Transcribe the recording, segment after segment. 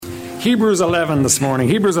Hebrews 11 this morning.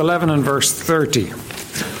 Hebrews 11 and verse 30.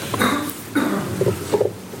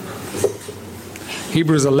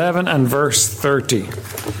 Hebrews 11 and verse 30.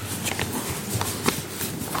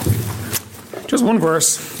 Just one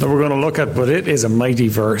verse that we're going to look at, but it is a mighty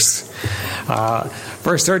verse.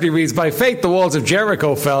 Verse 30 reads, "By faith the walls of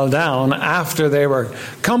Jericho fell down after they were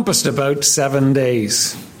compassed about 7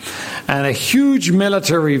 days. And a huge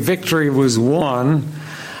military victory was won,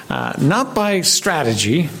 not by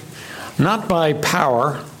strategy, not by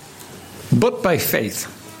power, but by faith."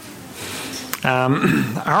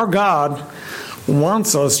 Our God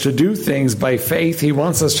wants us to do things by faith. He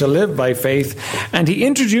wants us to live by faith. And he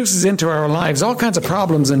introduces into our lives all kinds of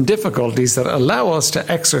problems and difficulties that allow us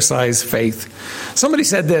to exercise faith. Somebody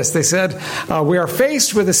said this. They said, we are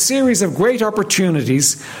faced with a series of great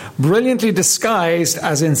opportunities brilliantly disguised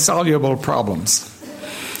as insoluble problems.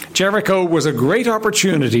 Jericho was a great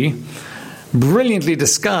opportunity brilliantly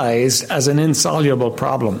disguised as an insoluble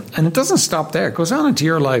problem. And it doesn't stop there. It goes on into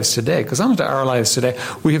your lives today. It goes on into our lives today.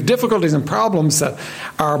 We have difficulties and problems that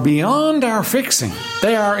are beyond our fixing.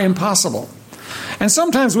 They are impossible. And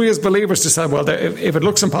sometimes we as believers decide, well, if it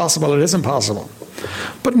looks impossible, it is impossible.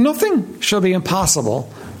 But nothing shall be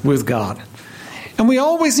impossible with God. And we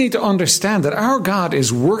always need to understand that our God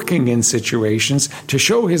is working in situations to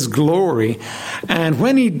show his glory. And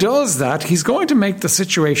when he does that, he's going to make the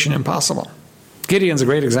situation impossible. Gideon's a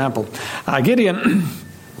great example. Gideon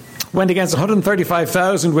went against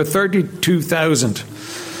 135,000 with 32,000.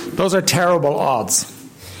 Those are terrible odds.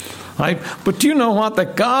 Right? But do you know what?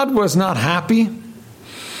 That God was not happy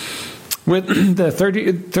with the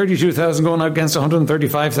 32,000 going against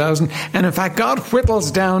 135,000. And in fact, God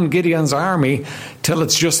whittles down Gideon's army till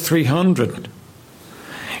it's just 300.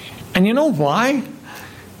 And you know why?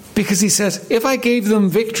 Because he says, if I gave them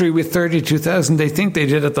victory with 32,000, they think they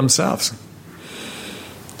did it themselves.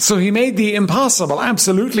 So he made the impossible,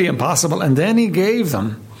 absolutely impossible, and then he gave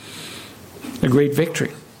them a great victory.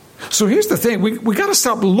 So here's the thing. We got to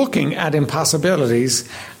stop looking at impossibilities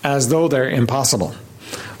as though they're impossible.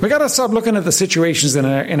 We got to stop looking at the situations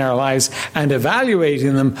in our lives and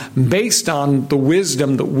evaluating them based on the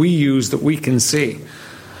wisdom that we use, that we can see.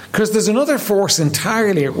 Because there's another force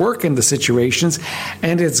entirely at work in the situations,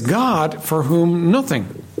 and it's God for whom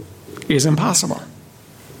nothing is impossible.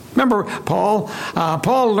 Remember Paul?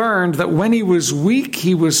 Paul learned that when he was weak,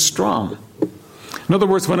 he was strong. In other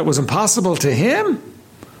words, when it was impossible to him,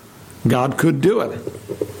 God could do it.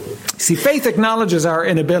 See, faith acknowledges our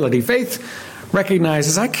inability. Faith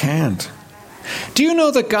recognizes, I can't. Do you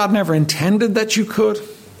know that God never intended that you could?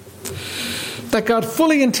 That God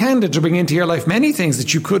fully intended to bring into your life many things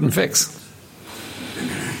that you couldn't fix.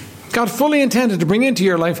 God fully intended to bring into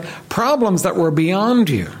your life problems that were beyond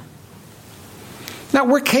you. Now,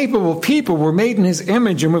 we're capable people. We're made in his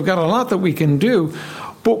image, and we've got a lot that we can do,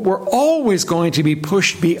 but we're always going to be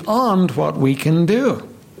pushed beyond what we can do.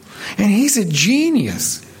 And he's a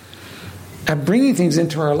genius at bringing things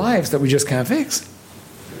into our lives that we just can't fix.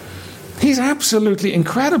 He's absolutely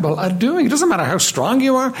incredible at doing it. It doesn't matter how strong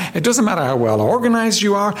you are. It doesn't matter how well organized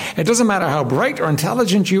you are. It doesn't matter how bright or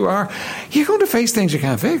intelligent you are. You're going to face things you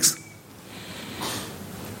can't fix.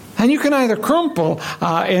 And you can either crumple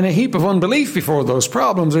in a heap of unbelief before those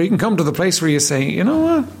problems, or you can come to the place where you say, you know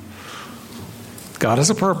what? God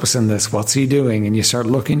has a purpose in this. What's he doing? And you start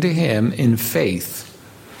looking to him in faith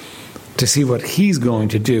to see what he's going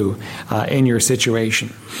to do in your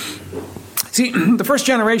situation. See, the first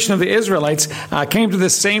generation of the Israelites came to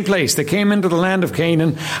this same place. They came into the land of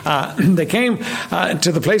Canaan. They came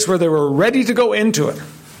to the place where they were ready to go into it.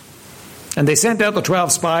 And they sent out the 12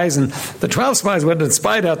 spies, and the 12 spies went and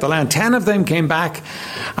spied out the land. 10 of them came back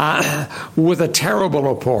with a terrible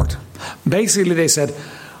report. Basically, they said,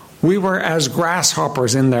 we were as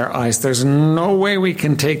grasshoppers in their eyes. There's no way we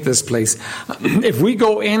can take this place. If we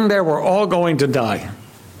go in there, we're all going to die.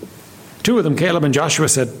 2 of them, Caleb and Joshua,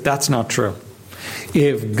 said, that's not true.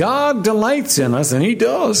 If God delights in us, and he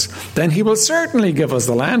does, then he will certainly give us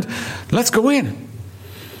the land. Let's go in.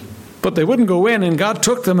 But they wouldn't go in, and God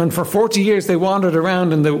took them, and for 40 years they wandered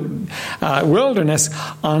around in the wilderness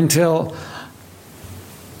until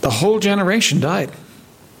the whole generation died.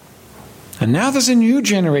 And now there's a new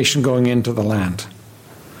generation going into the land.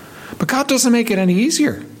 But God doesn't make it any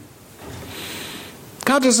easier.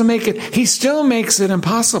 God doesn't make it, he still makes it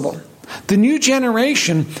impossible. The new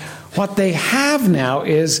generation, what they have now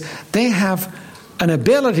is they have an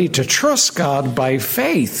ability to trust God by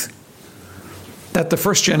faith that the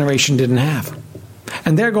first generation didn't have.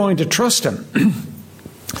 And they're going to trust him.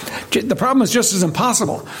 The problem is just as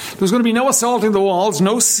impossible. There's going to be no assaulting the walls,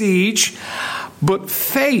 no siege, but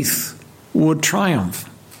faith would triumph.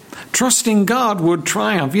 trusting God would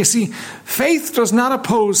triumph. You see, faith does not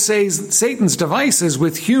oppose Satan's devices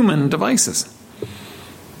with human devices.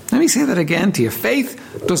 Let me say that again to you.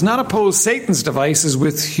 Faith does not oppose Satan's devices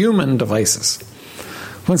with human devices.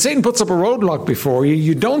 When Satan puts up a roadblock before you,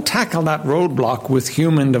 you don't tackle that roadblock with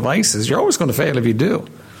human devices. You're always going to fail if you do.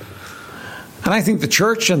 And I think the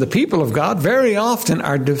church and the people of God very often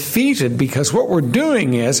are defeated because what we're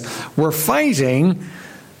doing is we're fighting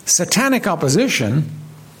satanic opposition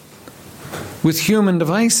with human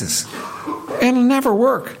devices. It'll never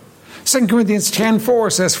work. 2 Corinthians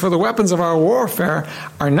 10:4 says, "For the weapons of our warfare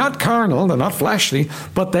are not carnal," they're not fleshly,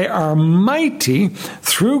 "but they are mighty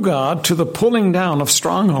through God to the pulling down of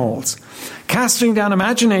strongholds, casting down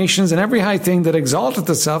imaginations and every high thing that exalteth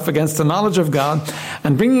itself against the knowledge of God,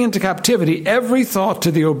 and bringing into captivity every thought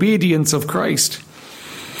to the obedience of Christ."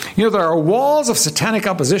 You know, there are walls of satanic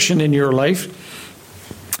opposition in your life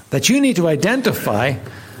that you need to identify,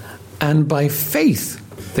 and by faith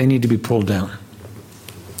they need to be pulled down.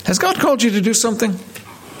 Has God called you to do something?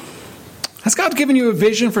 Has God given you a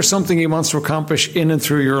vision for something He wants to accomplish in and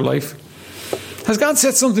through your life? Has God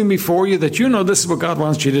set something before you that you know this is what God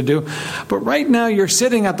wants you to do, but right now you're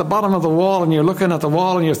sitting at the bottom of the wall and you're looking at the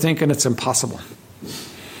wall and you're thinking it's impossible.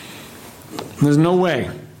 There's no way.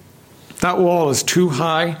 That wall is too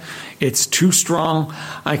high. It's too strong.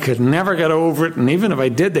 I could never get over it, and even if I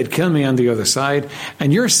did, they'd kill me on the other side.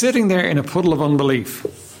 And you're sitting there in a puddle of unbelief.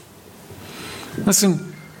 Listen,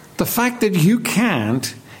 the fact that you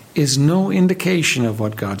can't is no indication of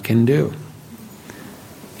what God can do.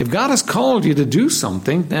 If God has called you to do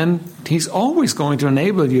something, then He's always going to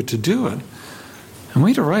enable you to do it. And we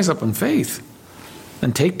need to rise up in faith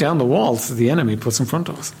and take down the walls that the enemy puts in front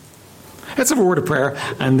of us. Let's have a word of prayer,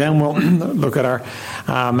 and then we'll look at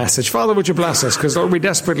our message. Father, would you bless us? Because, Lord, we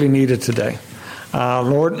desperately need it today.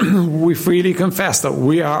 Lord, we freely confess that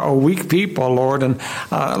we are a weak people, Lord, and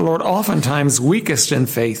Lord, oftentimes weakest in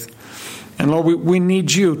faith. And Lord, we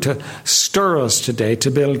need you to stir us today, to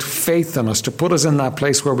build faith in us, to put us in that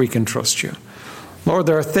place where we can trust you. Lord,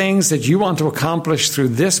 there are things that you want to accomplish through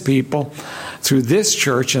this people, through this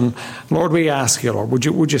church, and Lord, we ask you, Lord,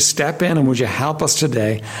 would you step in and would you help us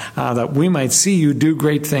today that we might see you do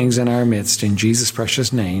great things in our midst. In Jesus'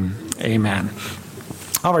 precious name, amen.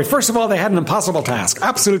 All right, first of all, they had an impossible task.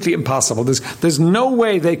 Absolutely impossible. There's no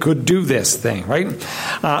way they could do this thing, right?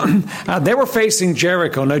 They were facing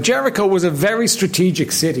Jericho. Now, Jericho was a very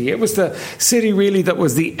strategic city. It was the city, really, that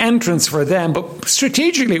was the entrance for them. But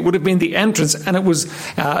strategically, it would have been the entrance, and it was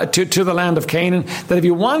to the land of Canaan. That if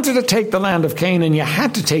you wanted to take the land of Canaan, you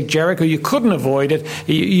had to take Jericho. You couldn't avoid it.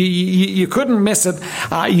 You couldn't miss it.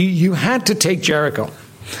 You had to take Jericho.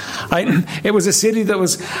 It was a city that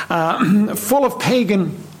was full of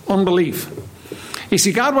pagan unbelief. You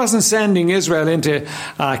see, God wasn't sending Israel into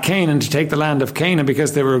Canaan to take the land of Canaan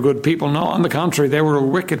because they were a good people. No, on the contrary, they were a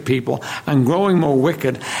wicked people and growing more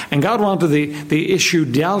wicked. And God wanted the issue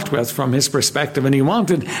dealt with from His perspective. And He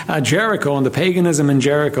wanted Jericho and the paganism in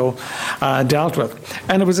Jericho dealt with.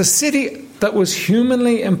 And it was a city that was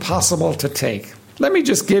humanly impossible to take. Let me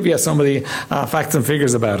just give you some of the facts and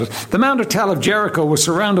figures about it. The Mount of Tel of Jericho was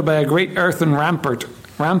surrounded by a great earthen rampart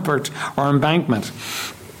or embankment,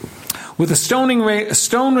 with a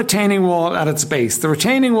stone retaining wall at its base. The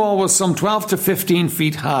retaining wall was some 12 to 15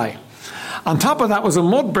 feet high. On top of that was a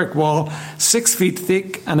mud brick wall 6 feet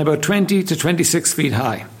thick and about 20 to 26 feet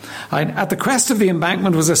high. At the crest of the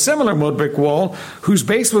embankment was a similar mud brick wall whose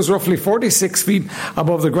base was roughly 46 feet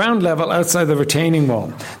above the ground level outside the retaining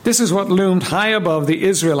wall. This is what loomed high above the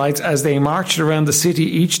Israelites as they marched around the city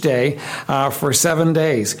each day for 7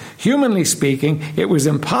 days. Humanly speaking, it was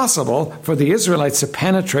impossible for the Israelites to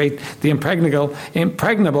penetrate the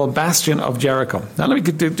impregnable bastion of Jericho. Now let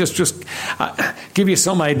me just give you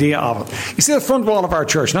some idea of it. You see the front wall of our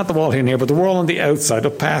church, not the wall here, but the wall on the outside,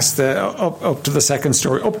 up past up to the second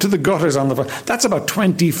story, up to the gutters on the front. That's about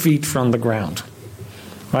 20 feet from the ground.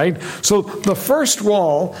 Right? So the first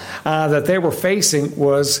wall that they were facing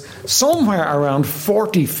was somewhere around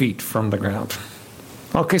 40 feet from the ground.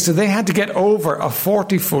 Okay, so they had to get over a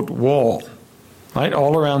 40-foot wall, right,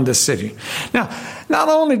 all around this city. Now, not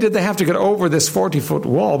only did they have to get over this 40-foot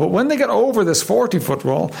wall, but when they got over this 40-foot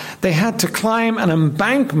wall, they had to climb an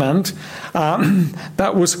embankment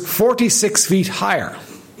that was 46 feet higher.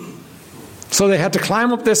 So they had to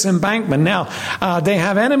climb up this embankment. Now, they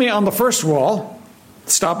have enemy on the first wall,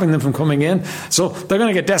 stopping them from coming in. So they're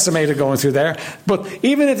going to get decimated going through there. But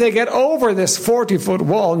even if they get over this 40-foot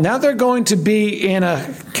wall, now they're going to be in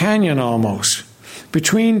a canyon almost,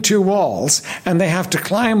 between two walls, and they have to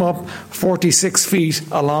climb up 46 feet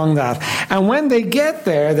along that. And when they get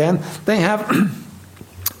there, then they have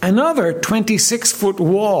another 26-foot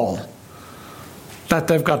wall that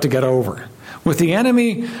they've got to get over, with the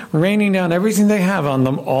enemy raining down everything they have on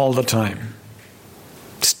them all the time.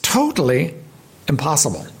 It's totally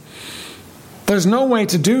impossible. There's no way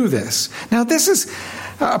to do this. Now, this is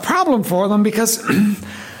a problem for them because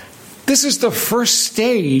this is the first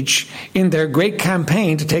stage in their great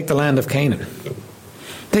campaign to take the land of Canaan.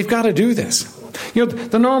 They've got to do this. You know,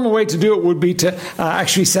 the normal way to do it would be to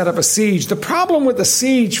actually set up a siege. The problem with the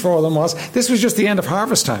siege for them was this was just the end of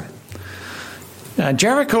harvest time.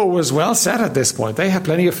 Jericho was well set at this point. They had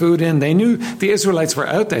plenty of food in. They knew the Israelites were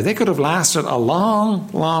out there. They could have lasted a long,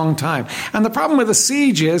 long time. And the problem with a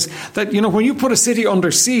siege is that, you know, when you put a city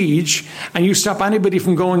under siege and you stop anybody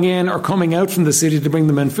from going in or coming out from the city to bring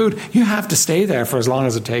them in food, you have to stay there for as long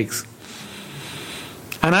as it takes.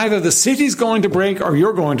 And either the city's going to break or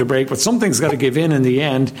you're going to break, but something's got to give in the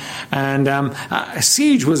end. And a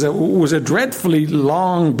siege was a dreadfully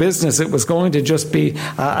long business. It was going to just be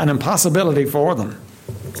an impossibility for them.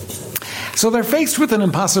 So they're faced with an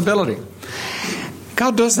impossibility.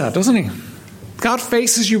 God does that, doesn't he? God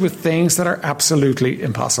faces you with things that are absolutely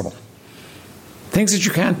impossible. Things that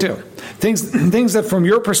you can't do. Things that from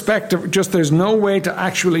your perspective, just there's no way to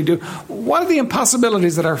actually do. What are the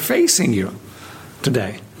impossibilities that are facing you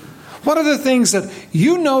today? What are the things that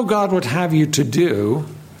you know God would have you to do,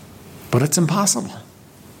 but it's impossible?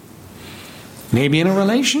 Maybe in a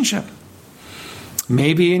relationship.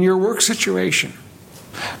 Maybe in your work situation.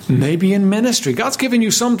 Maybe in ministry. God's given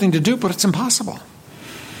you something to do, but it's impossible.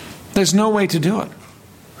 There's no way to do it.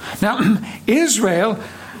 Now, Israel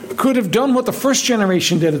could have done what the first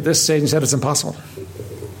generation did at this stage and said it's impossible.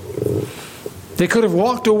 They could have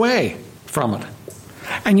walked away from it.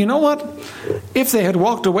 And you know what? If they had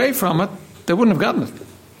walked away from it, they wouldn't have gotten it.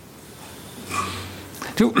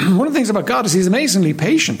 One of the things about God is he's amazingly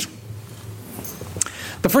patient.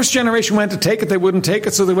 The first generation went to take it, they wouldn't take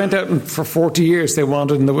it, so they went out and for 40 years they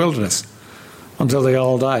wandered in the wilderness until they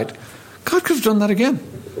all died. God could have done that again.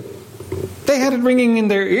 They had it ringing in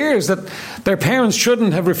their ears that their parents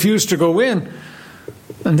shouldn't have refused to go in,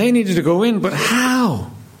 and they needed to go in, but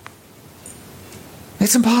how?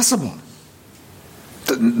 It's impossible.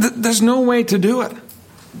 There's no way to do it.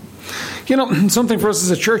 You know, something for us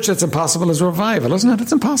as a church that's impossible is revival, isn't it?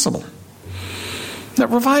 It's impossible. That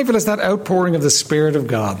revival is that outpouring of the Spirit of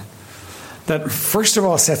God that first of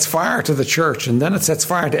all sets fire to the church, and then it sets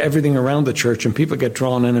fire to everything around the church, and people get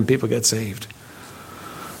drawn in and people get saved.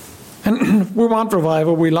 And we want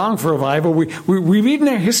revival. We long for revival. We read in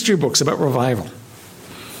our history books about revival.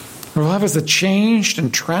 Revivals that changed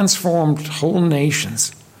and transformed whole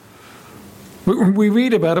nations. We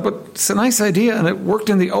read about it, but it's a nice idea, and it worked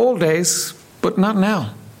in the old days, but not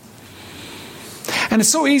now. And it's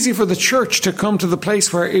so easy for the church to come to the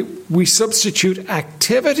place where we substitute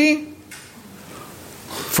activity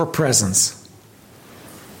for presence.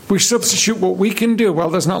 We substitute what we can do.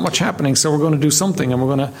 Well, there's not much happening, so we're going to do something, and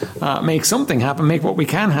we're going to make something happen, make what we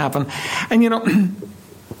can happen. And, you know,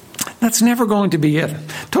 that's never going to be it.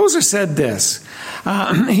 Tozer said this.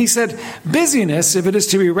 He said, busyness, if it is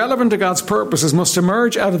to be relevant to God's purposes, must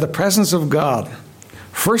emerge out of the presence of God.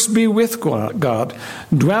 First be with God,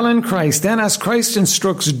 dwell in Christ, then as Christ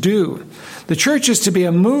instructs, do. The church is to be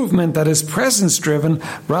a movement that is presence-driven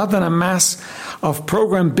rather than a mass of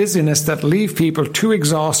program busyness that leave people too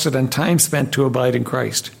exhausted and time spent to abide in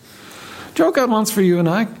Christ. Do you know what God wants for you and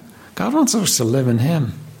I? God wants us to live in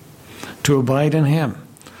Him, to abide in Him,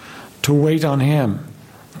 to wait on Him,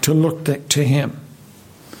 to look to Him.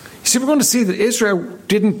 You see, we're going to see that Israel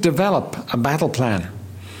didn't develop a battle plan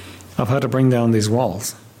of how to bring down these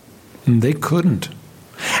walls. And they couldn't.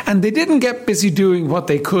 And they didn't get busy doing what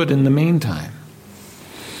they could in the meantime.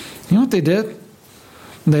 You know what they did?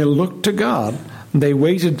 They looked to God. They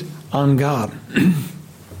waited on God.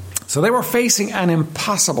 So they were facing an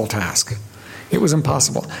impossible task. It was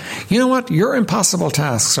impossible. You know what? Your impossible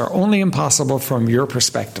tasks are only impossible from your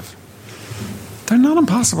perspective. They're not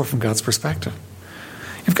impossible from God's perspective.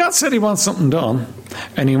 If God said He wants something done,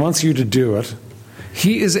 and He wants you to do it,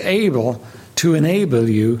 He is able to enable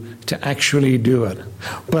you to actually do it.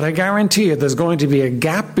 But I guarantee you there's going to be a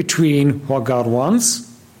gap between what God wants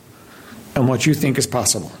and what you think is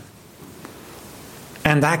possible.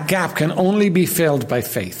 And that gap can only be filled by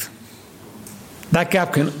faith. That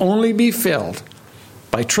gap can only be filled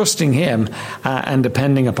by trusting Him and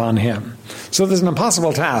depending upon Him. So there's an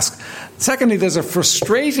impossible task. Secondly, there's a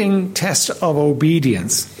frustrating test of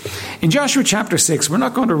obedience. In Joshua chapter 6, we're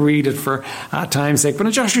not going to read it for time's sake, but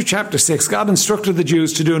in Joshua chapter 6, God instructed the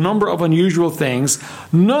Jews to do a number of unusual things,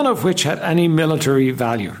 none of which had any military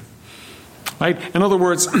value. Right? In other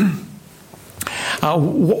words,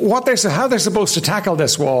 How they're supposed to tackle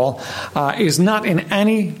this wall is not in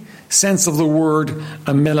any sense of the word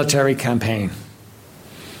a military campaign.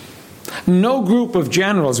 No group of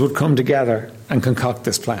generals would come together and concoct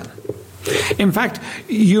this plan. In fact,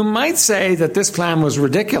 you might say that this plan was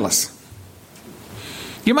ridiculous.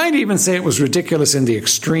 You might even say it was ridiculous in the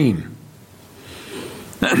extreme.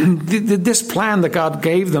 This plan that God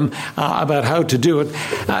gave them about how to do it,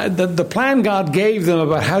 the plan God gave them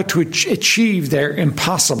about how to achieve their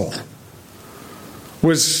impossible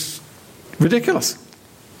was ridiculous.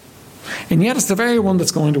 And yet it's the very one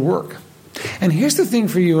that's going to work. And here's the thing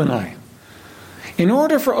for you and I. In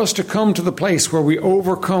order for us to come to the place where we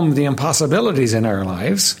overcome the impossibilities in our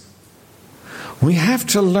lives, we have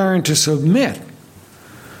to learn to submit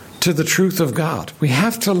to the truth of God. We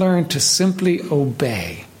have to learn to simply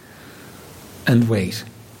obey and wait.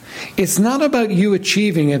 It's not about you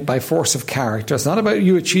achieving it by force of character. It's not about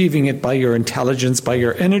you achieving it by your intelligence, by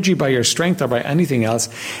your energy, by your strength, or by anything else.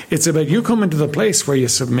 It's about you coming to the place where you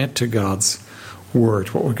submit to God's word.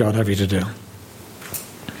 What would God have you to do?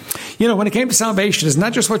 You know, when it came to salvation, it's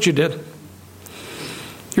not just what you did.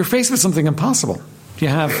 You're faced with something impossible. You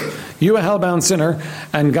have you, a hell-bound sinner,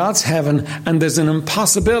 and God's heaven, and there's an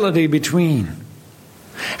impossibility between.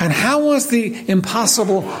 And how was the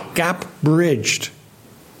impossible gap bridged?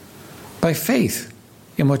 By faith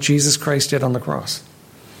in what Jesus Christ did on the cross.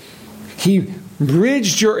 He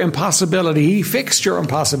bridged your impossibility. He fixed your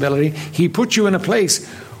impossibility. He put you in a place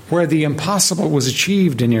where the impossible was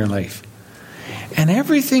achieved in your life. And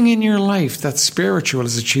everything in your life that's spiritual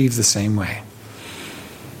is achieved the same way.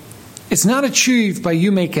 It's not achieved by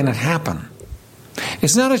you making it happen.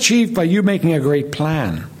 It's not achieved by you making a great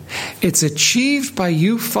plan. It's achieved by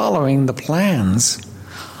you following the plans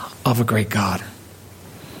of a great God.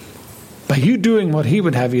 By you doing what He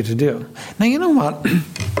would have you to do. Now, you know what?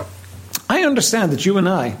 I understand that you and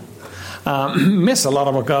I miss a lot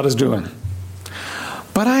of what God is doing.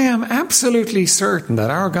 But I am absolutely certain that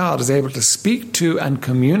our God is able to speak to and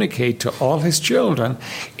communicate to all His children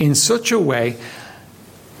in such a way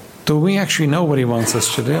that we actually know what He wants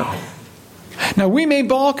us to do. Now, we may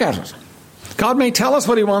balk at it. God may tell us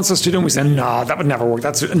what He wants us to do, and we say, no, that would never work.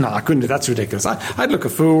 I couldn't do that. That's ridiculous. I'd look a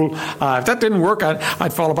fool. If that didn't work,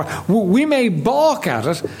 I'd fall apart. We may balk at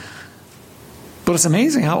it, but it's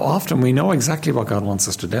amazing how often we know exactly what God wants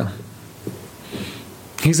us to do.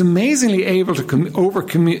 He's amazingly able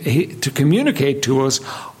to communicate to us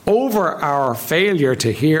over our failure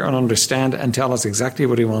to hear and understand and tell us exactly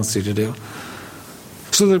what He wants you to do.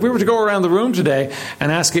 So that if we were to go around the room today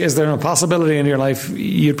and ask you, is there a possibility in your life?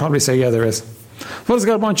 You'd probably say, yeah, there is. What does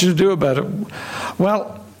God want you to do about it?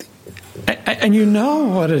 Well, and you know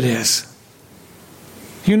what it is.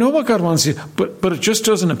 You know what God wants you, but it just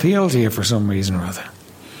doesn't appeal to you for some reason or other.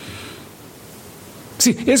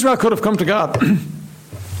 See, Israel could have come to God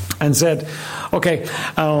and said, okay,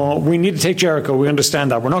 we need to take Jericho. We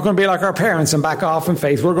understand that. We're not going to be like our parents and back off in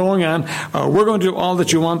faith. We're going on. We're going to do all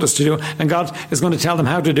that you want us to do. And God is going to tell them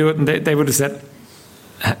how to do it. And they would have said,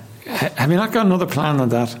 have you not got another plan than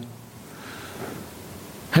that?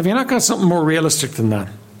 Have you not got something more realistic than that?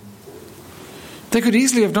 They could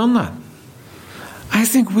easily have done that. I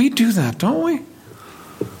think we do that, don't we?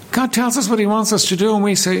 God tells us what He wants us to do, and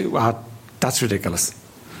we say, wow, that's ridiculous.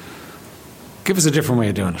 Give us a different way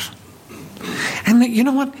of doing it. And you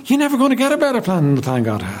know what? You're never going to get a better plan than the plan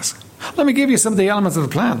God has. Let me give you some of the elements of the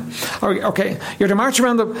plan. Okay, you're to march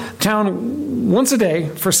around the town once a day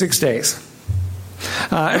for 6 days.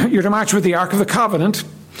 You're to march with the Ark of the Covenant.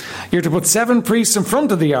 You're to put 7 priests in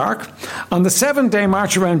front of the ark. On the 7th day,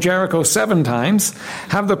 march around Jericho 7 times.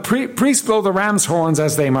 Have the priests blow the ram's horns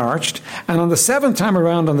as they marched. And on the 7th time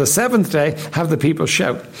around, on the 7th day, have the people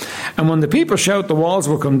shout. And when the people shout, the walls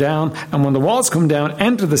will come down. And when the walls come down,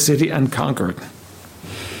 enter the city and conquer it.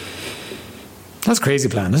 That's a crazy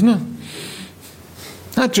plan, isn't it?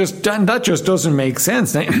 That just doesn't make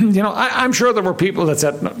sense. Now, you know, I'm sure there were people that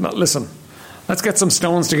said, no, listen, let's get some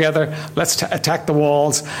stones together. Let's attack the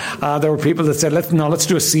walls. There were people that said, let's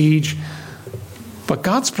do a siege. But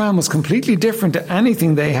God's plan was completely different to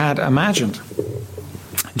anything they had imagined.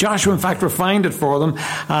 Joshua, in fact, refined it for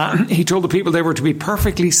them. He told the people they were to be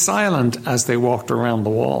perfectly silent as they walked around the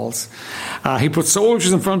walls. He put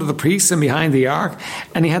soldiers in front of the priests and behind the ark,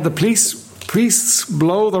 and he had the priests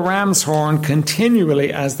blow the ram's horn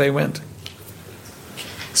continually as they went.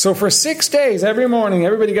 So for 6 days, every morning,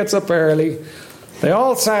 everybody gets up early. They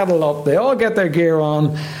all saddle up. They all get their gear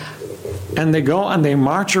on. And they go and they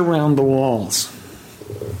march around the walls.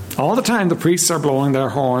 All the time, the priests are blowing their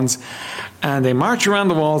horns. And they march around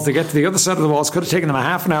the walls. They get to the other side of the walls. Could have taken them a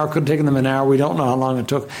half an hour. Could have taken them an hour. We don't know how long it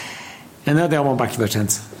took. And then they all went back to their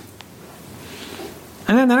tents.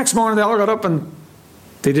 And then the next morning they all got up and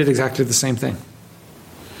they did exactly the same thing.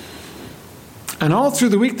 And all through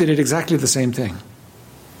the week they did exactly the same thing.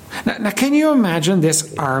 Now can you imagine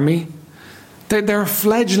this army? They're a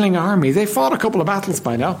fledgling army. They fought a couple of battles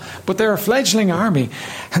by now, but they're a fledgling army.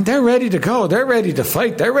 And they're ready to go. They're ready to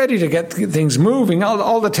fight. They're ready to get things moving.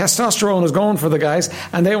 All the testosterone is going for the guys,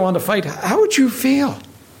 and they want to fight. How would you feel?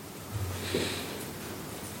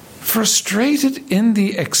 Frustrated in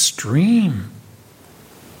the extreme.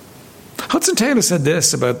 Hudson Taylor said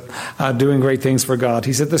this about doing great things for God.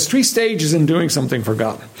 He said there's 3 stages in doing something for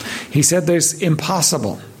God. He said there's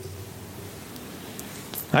impossible.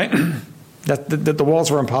 Right? That the walls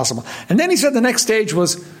were impossible. And then he said the next stage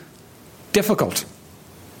was difficult.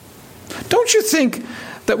 Don't you think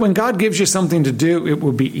that when God gives you something to do, it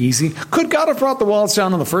will be easy? Could God have brought the walls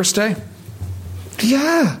down on the first day?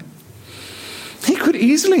 Yeah. He could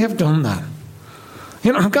easily have done that.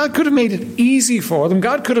 You know, God could have made it easy for them.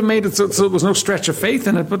 God could have made it so there was no stretch of faith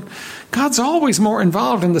in it. But God's always more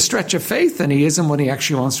involved in the stretch of faith than he is in what he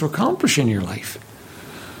actually wants to accomplish in your life.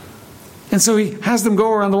 And so he has them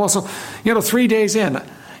go around the wall. So, 3 days in,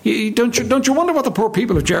 don't you wonder what the poor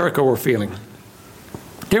people of Jericho were feeling?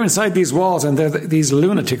 They're inside these walls, and these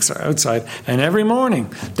lunatics are outside. And every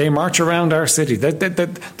morning, they march around our city. They're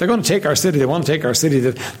going to take our city. They want to take our city.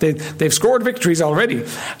 They've scored victories already.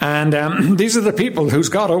 And these are the people whose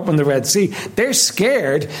God opened the Red Sea. They're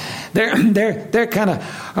scared. They're kind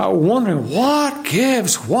of wondering, what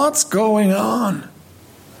gives? What's going on?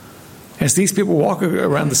 As these people walk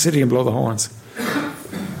around the city and blow the horns.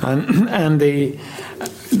 And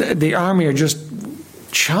the army are just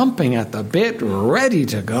chomping at the bit, ready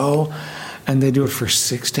to go. And they do it for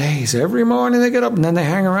 6 days. Every morning they get up and then they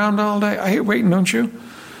hang around all day. I hate waiting, don't you?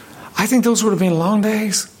 I think those would have been long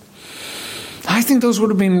days. I think those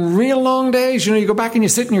would have been real long days. You go back and you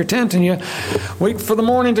sit in your tent and you wait for the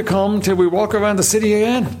morning to come till we walk around the city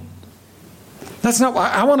again. That's not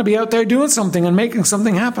why I want to be out there doing something and making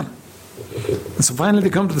something happen. And so finally they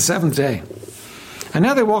come to the 7th day. And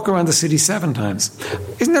now they walk around the city 7 times.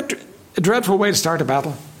 Isn't that a dreadful way to start a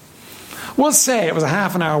battle? We'll say it was a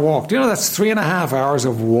half an hour walk. Do you know that's 3.5 hours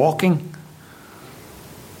of walking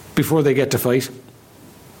before they get to fight?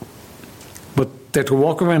 But they're to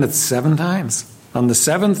walk around it 7 times. On the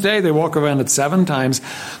 7th day, they walk around it 7 times.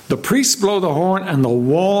 The priests blow the horn and the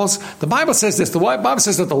walls... The Bible says this. The Bible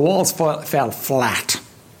says that the walls fell flat.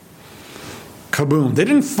 Kaboom. They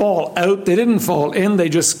didn't fall out. They didn't fall in. They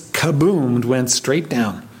just kaboomed, went straight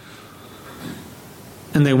down.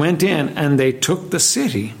 And they went in and they took the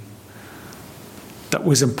city that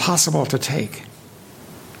was impossible to take.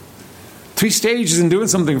 3 stages in doing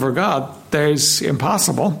something for God. There's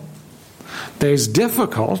impossible. There's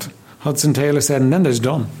difficult, Hudson Taylor said, and then there's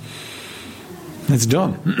done. It's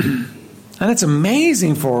done. And it's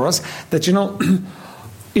amazing for us that,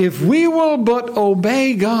 if we will but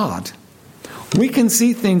obey God, we can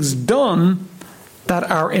see things done that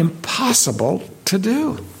are impossible to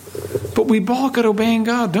do. But we balk at obeying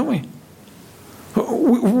God, don't we?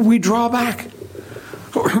 We draw back.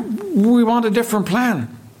 We want a different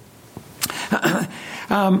plan.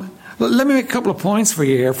 Let me make a couple of points for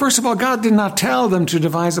you here. First of all, God did not tell them to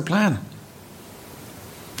devise a plan.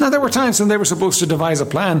 Now, there were times when they were supposed to devise a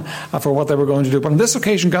plan for what they were going to do. But on this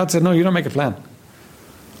occasion, God said, no, you don't make a plan.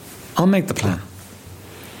 I'll make the plan.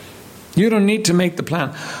 You don't need to make the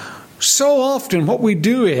plan. So often what we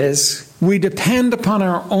do is we depend upon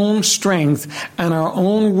our own strength and our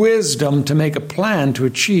own wisdom to make a plan to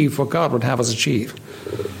achieve what God would have us achieve.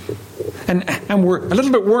 And we're a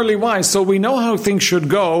little bit worldly wise, so we know how things should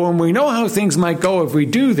go, and we know how things might go if we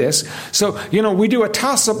do this. So, we do a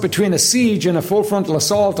toss-up between a siege and a full frontal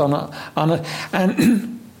assault on a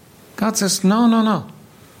and God says, no.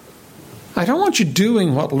 I don't want you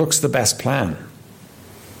doing what looks the best plan.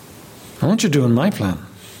 I want you doing my plan.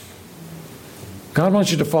 God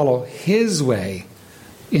wants you to follow His way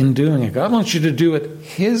in doing it. God wants you to do it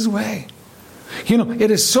His way.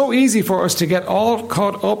 It is so easy for us to get all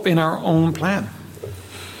caught up in our own plan.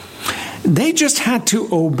 They just had to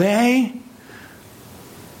obey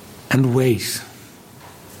and wait.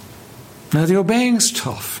 Now, the obeying is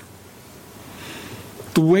tough.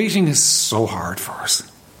 The waiting is so hard for us,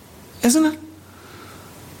 isn't it?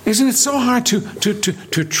 Isn't it so hard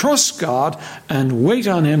to trust God and wait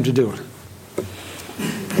on Him to do it?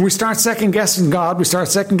 We start second-guessing God. We start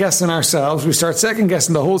second-guessing ourselves. We start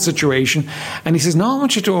second-guessing the whole situation. And He says, no, I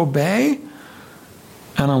want you to obey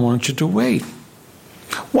and I want you to wait.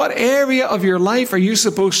 What area of your life are you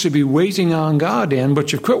supposed to be waiting on God in,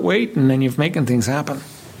 but you've quit waiting and you've making things happen?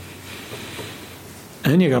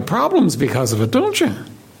 And you got problems because of it, don't you?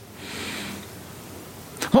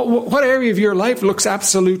 What area of your life looks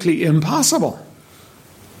absolutely impossible?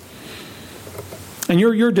 And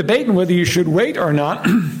you're debating whether you should wait or not.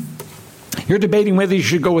 You're debating whether you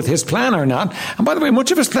should go with his plan or not. And by the way,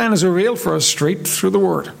 much of his plan is revealed for us straight through the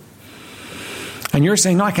Word. And you're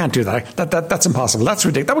saying, no, I can't do that. That's impossible. That's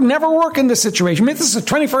ridiculous. That would never work in this situation. I mean, this is the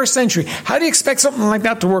 21st century. How do you expect something like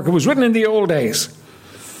that to work? It was written in the old days.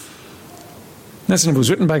 Listen, it was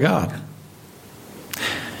written by God.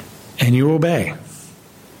 And you obey.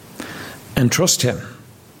 And trust him.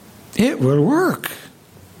 It will work.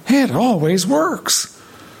 It always works.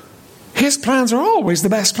 His plans are always the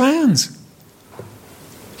best plans.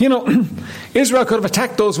 You know, Israel could have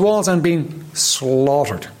attacked those walls and been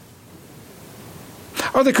slaughtered.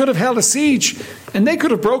 Or they could have held a siege, and they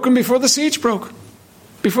could have broken before the siege broke,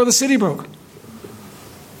 before the city broke.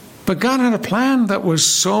 But God had a plan that was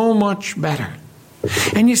so much better.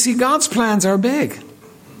 And you see, God's plans are big.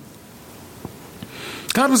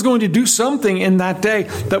 God was going to do something in that day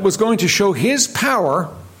that was going to show his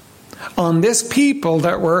power on this people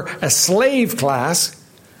that were a slave class.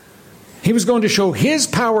 He was going to show his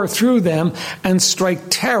power through them and strike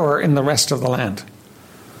terror in the rest of the land.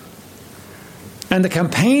 And the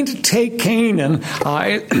campaign to take Canaan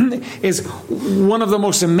is one of the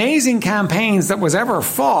most amazing campaigns that was ever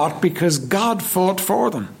fought, because God fought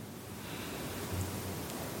for them.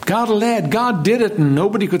 God led, God did it, and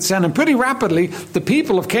nobody could stand. And pretty rapidly, the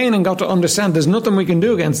people of Canaan got to understand there's nothing we can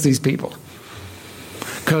do against these people,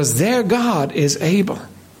 because their God is able.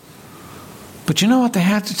 But you know what? They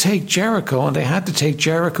had to take Jericho, and they had to take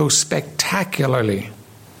Jericho spectacularly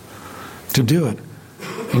to do it.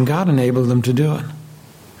 And God enabled them to do it.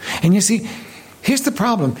 And you see, here's the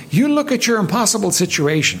problem. You look at your impossible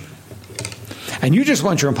situation, and you just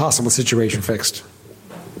want your impossible situation fixed.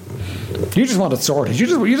 You just want it sorted. You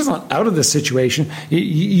just want out of this situation.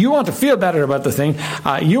 You want to feel better about the thing.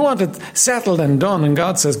 You want it settled and done. And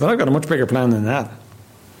God says, but I've got a much bigger plan than that.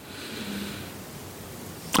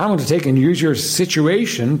 I want to take and use your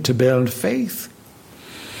situation to build faith.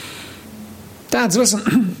 Dads,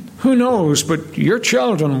 listen, who knows, but your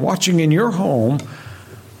children watching in your home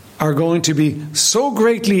are going to be so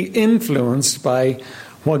greatly influenced by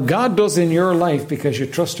what God does in your life because you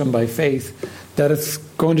trust him by faith, that it's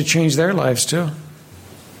going to change their lives too.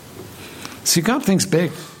 See, God thinks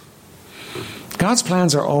big. God's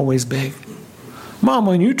plans are always big. Mom,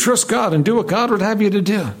 when you trust God and do what God would have you to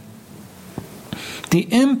do, the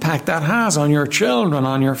impact that has on your children,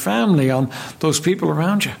 on your family, on those people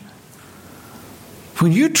around you.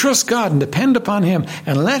 When you trust God and depend upon him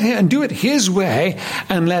and let him and do it his way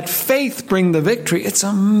and let faith bring the victory, it's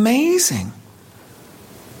amazing.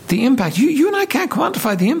 The impact. You and I can't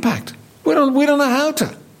quantify the impact. We don't know how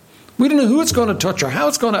to. We don't know who it's going to touch or how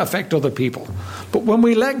it's going to affect other people. But when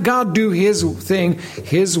we let God do his thing,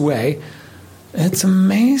 his way, it's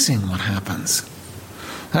amazing what happens.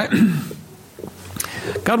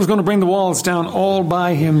 God was going to bring the walls down all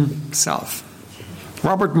by himself.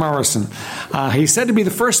 Robert Morrison. He's said to be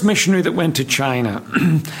the first missionary that went to China.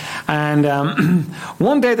 And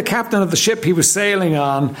one day the captain of the ship he was sailing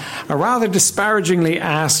on rather disparagingly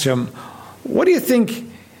asked him, what do you think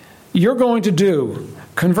you're going to do?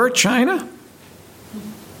 Convert China?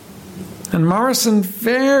 And Morrison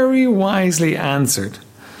very wisely answered,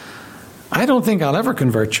 I don't think I'll ever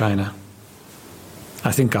convert China.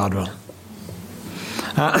 I think God will.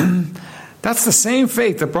 That's the same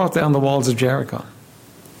faith that brought down the walls of Jericho.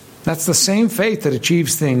 That's the same faith that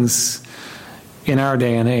achieves things in our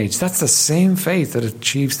day and age. That's the same faith that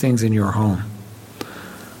achieves things in your home.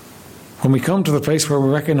 When we come to the place where we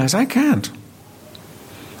recognize, I can't.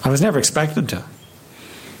 I was never expected to.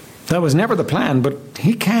 That was never the plan, but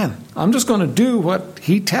he can. I'm just going to do what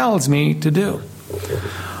he tells me to do.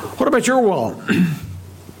 What about your wall?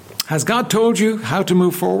 Has God told you how to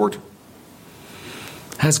move forward?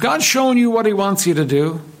 Has God shown you what he wants you to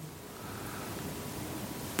do?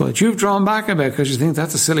 But you've drawn back a bit because you think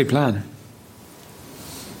that's a silly plan.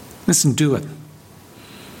 Listen, do it.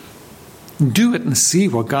 Do it and see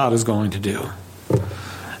what God is going to do.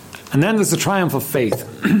 And then there's the triumph of faith.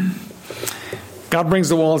 God brings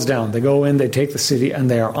the walls down. They go in, they take the city, and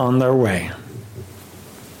they are on their way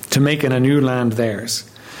to making a new land theirs.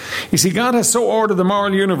 You see, God has so ordered the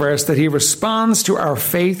moral universe that he responds to our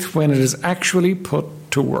faith when it is actually put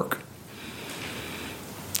to work.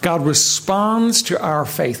 God responds to our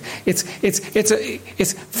faith. It's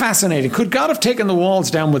fascinating. Could God have taken the walls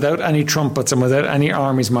down without any trumpets and without any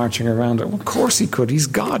armies marching around it? Well, of course he could. He's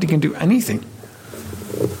God. He can do anything.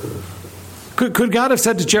 Could God have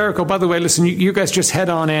said to Jericho, by the way, listen, you guys just head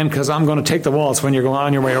on in because I'm going to take the walls when you're going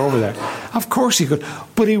on your way over there? Of course he could.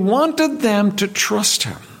 But he wanted them to trust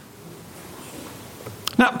him.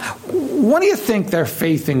 Now, what do you think their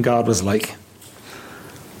faith in God was like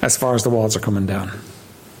as far as the walls are coming down?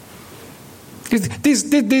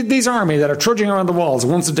 These army that are trudging around the walls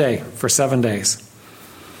once a day for 7 days.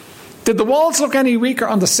 Did the walls look any weaker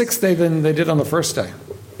on the 6th day than they did on the first day?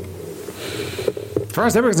 As far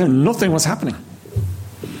as they were concerned, nothing was happening.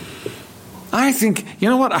 I think, you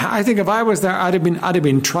know what? I think if I was there, I'd have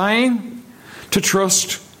been trying to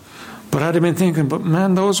trust, but I'd have been thinking, but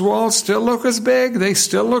man, those walls still look as big. They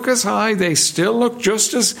still look as high. They still look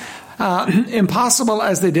just as impossible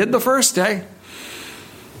as they did the first day.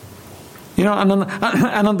 You know, and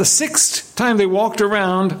on the 6th time they walked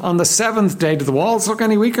around, on the 7th day, did the walls look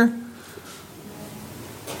any weaker?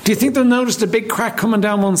 Do you think they noticed a big crack coming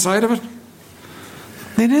down one side of it?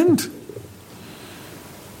 They didn't.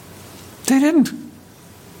 They didn't. It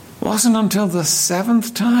wasn't until the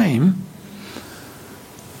 7th time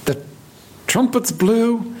the trumpets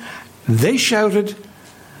blew, they shouted,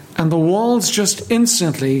 and the walls just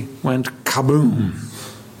instantly went kaboom.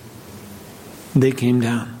 They came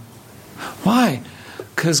down. Why?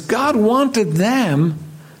 Because God wanted them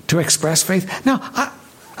to express faith. Now,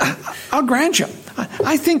 I'll grant you,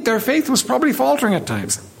 I think their faith was probably faltering at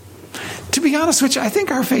times. To be honest with you, I think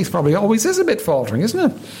our faith probably always is a bit faltering, isn't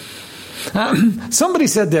it? Somebody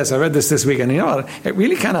said this, I read this week, and you know what? It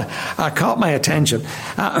really kind of caught my attention.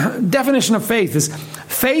 Definition of faith is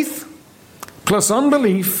faith plus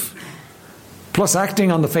unbelief plus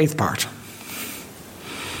acting on the faith part.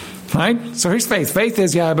 Right? So here's faith. Faith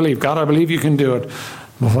is, yeah, I believe. God, I believe you can do it.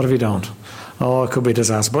 But what if you don't? Oh, it could be a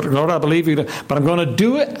disaster. But Lord, I believe you. But I'm going to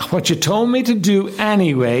do it, what you told me to do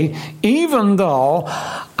anyway, even though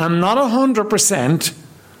I'm not 100%,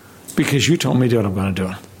 because you told me to do it, I'm going to do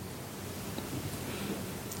it.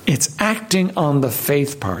 It's acting on the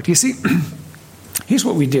faith part. You see, here's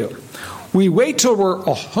what we do. We wait till we're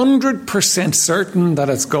 100% certain that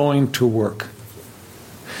it's going to work.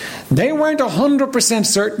 They weren't 100%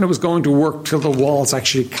 certain it was going to work till the walls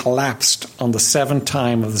actually collapsed on the 7th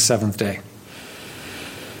time of the 7th day.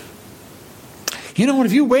 You know what?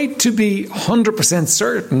 If you wait to be 100%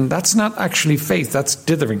 certain, that's not actually faith, that's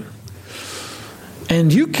dithering.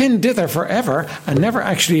 And you can dither forever and never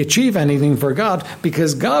actually achieve anything for God,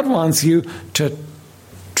 because God wants you to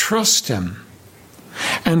trust Him.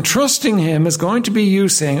 And trusting Him is going to be you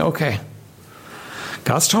saying, okay,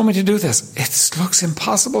 God's told me to do this. It looks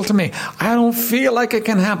impossible to me. I don't feel like it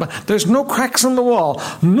can happen. There's no cracks in the wall.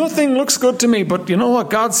 Nothing looks good to me. But you know what?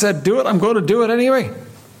 God said, do it. I'm going to do it anyway.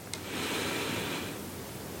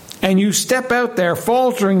 And you step out there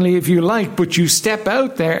falteringly if you like, but you step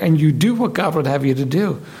out there and you do what God would have you to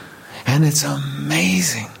do. And it's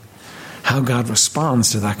amazing how God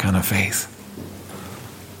responds to that kind of faith.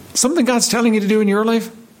 Something God's telling you to do in your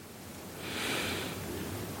life.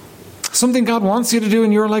 Something God wants you to do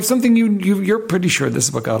in your life. Something you're pretty sure this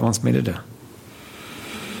is what God wants me to do.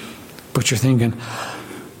 But you're thinking,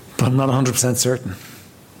 but I'm not 100% certain.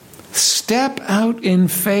 Step out in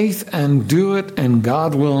faith and do it, and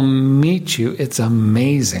God will meet you. It's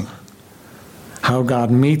amazing how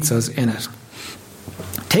God meets us in it.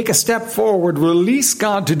 Take a step forward. Release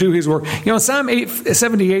God to do His work. You know, Psalm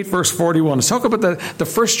 78, verse 41. Let's talk about the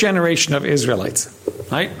first generation of Israelites,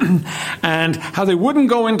 right? And how they wouldn't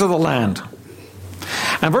go into the land.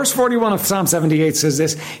 And verse 41 of Psalm 78 says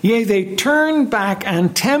this, yea, they turned back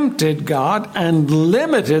and tempted God and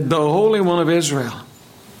limited the Holy One of Israel.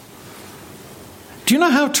 Do you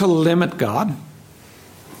know how to limit God?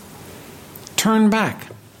 Turn back.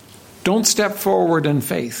 Don't step forward in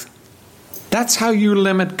faith. That's how you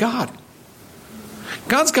limit God.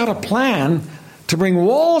 God's got a plan to bring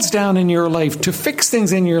walls down in your life, to fix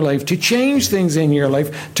things in your life, to change things in your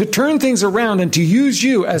life, to turn things around and to use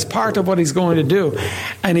you as part of what He's going to do.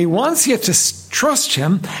 And He wants you to trust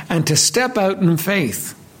Him and to step out in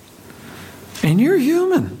faith. And you're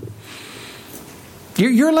human.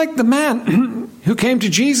 You're like the man who came to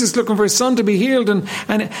Jesus looking for his son to be healed.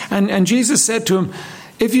 And Jesus said to him,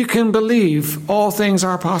 if you can believe, all things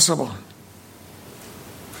are possible.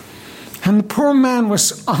 And the poor man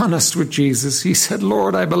was honest with Jesus. He said,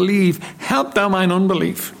 Lord, I believe. Help thou mine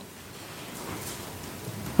unbelief.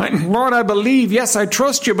 Right? Lord, I believe. Yes, I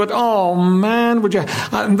trust you. But, oh, man, would you...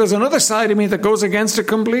 there's another side of me that goes against it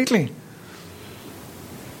completely.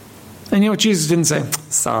 And you know what Jesus didn't say?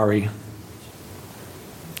 Sorry.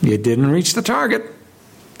 You didn't reach the target.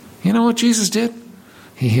 You know what Jesus did?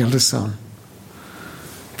 He healed his son.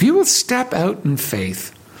 If you will step out in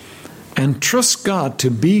faith, and trust God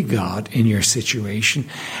to be God in your situation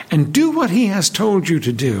and do what He has told you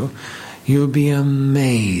to do, you'll be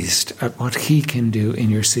amazed at what He can do in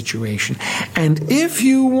your situation. And if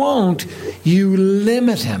you won't, you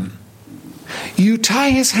limit Him. You tie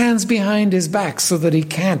His hands behind His back so that He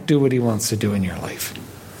can't do what He wants to do in your life.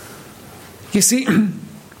 You see,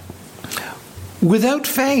 without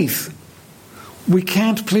faith, we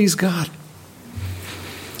can't please God.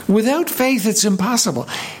 Without faith, it's impossible.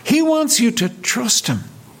 He wants you to trust Him.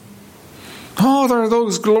 Oh, there are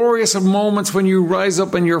those glorious moments when you rise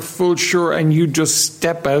up and you're full sure and you just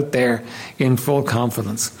step out there in full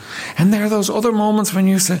confidence. And there are those other moments when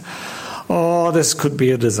you say, oh, this could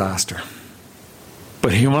be a disaster.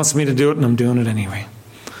 But He wants me to do it and I'm doing it anyway.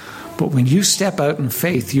 But when you step out in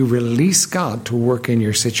faith, you release God to work in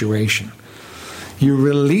your situation. You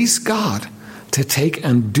release God to take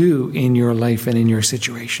and do in your life and in your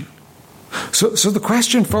situation. So the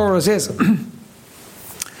question for us is,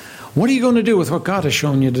 what are you going to do with what God has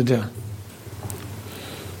shown you to do?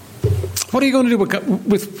 What are you going to do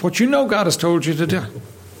with what you know God has told you to do?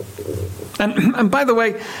 And by the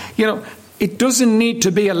way, it doesn't need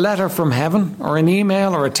to be a letter from heaven or an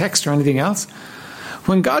email or a text or anything else.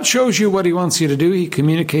 When God shows you what He wants you to do, He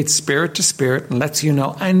communicates spirit to spirit and lets you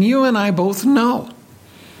know. And you and I both know.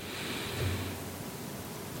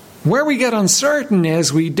 Where we get uncertain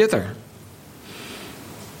is we dither.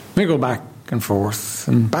 We go back and forth,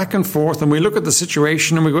 and we look at the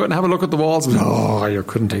situation, and we go out and have a look at the walls, and oh, you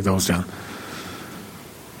couldn't take those down.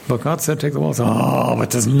 But God said, take the walls. Oh, but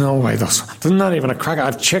there's no way. There's not even a crack.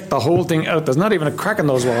 I've checked the whole thing out. There's not even a crack in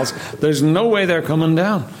those walls. There's no way they're coming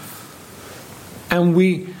down. And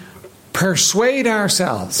we persuade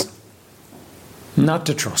ourselves not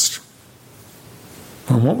to trust.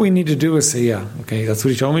 And what we need to do is say, yeah, okay, that's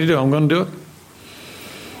what He told me to do. I'm going to do it.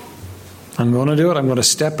 I'm going to do it. I'm going to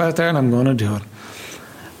step out there and I'm going to do it.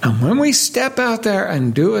 And when we step out there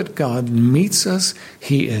and do it, God meets us.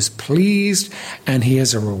 He is pleased, and He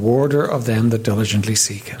is a rewarder of them that diligently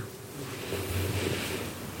seek Him.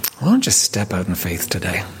 Why don't you step out in faith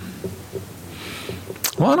today?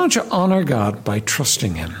 Why don't you honor God by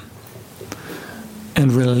trusting Him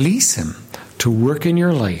and release Him to work in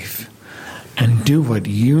your life and do what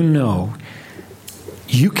you know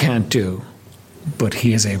you can't do, but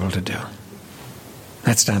He is able to do?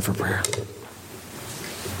 Let's stand for prayer.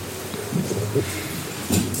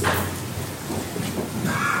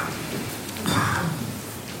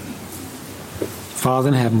 Father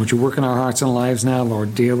in heaven, would you work in our hearts and lives now,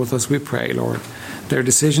 Lord? Deal with us, we pray, Lord. There are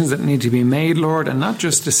decisions that need to be made, Lord, and not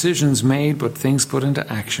just decisions made, but things put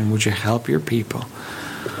into action. Would you help your people?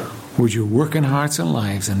 Would you work in hearts and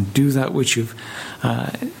lives and do that which you've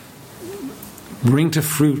bring to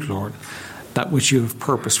fruit, Lord, that which you have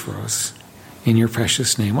purposed for us in your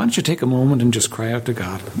precious name. Why don't you take a moment and just cry out to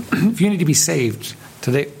God? If you need to be saved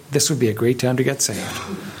today, this would be a great time to get saved.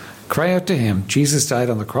 Cry out to Him. Jesus died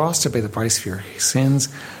on the cross to pay the price for your sins.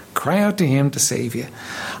 Cry out to Him to save you.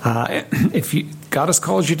 If God has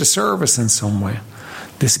called you to service in some way,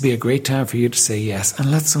 this would be a great time for you to say yes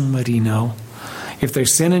and let somebody know. If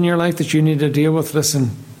there's sin in your life that you need to deal with,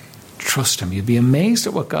 listen, trust Him. You'd be amazed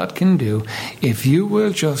at what God can do if you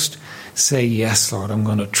will just say, yes, Lord, I'm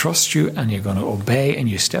going to trust you, and you're going to obey, and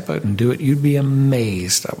you step out and do it. You'd be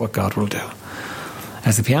amazed at what God will do.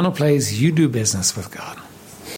 As the piano plays, you do business with God.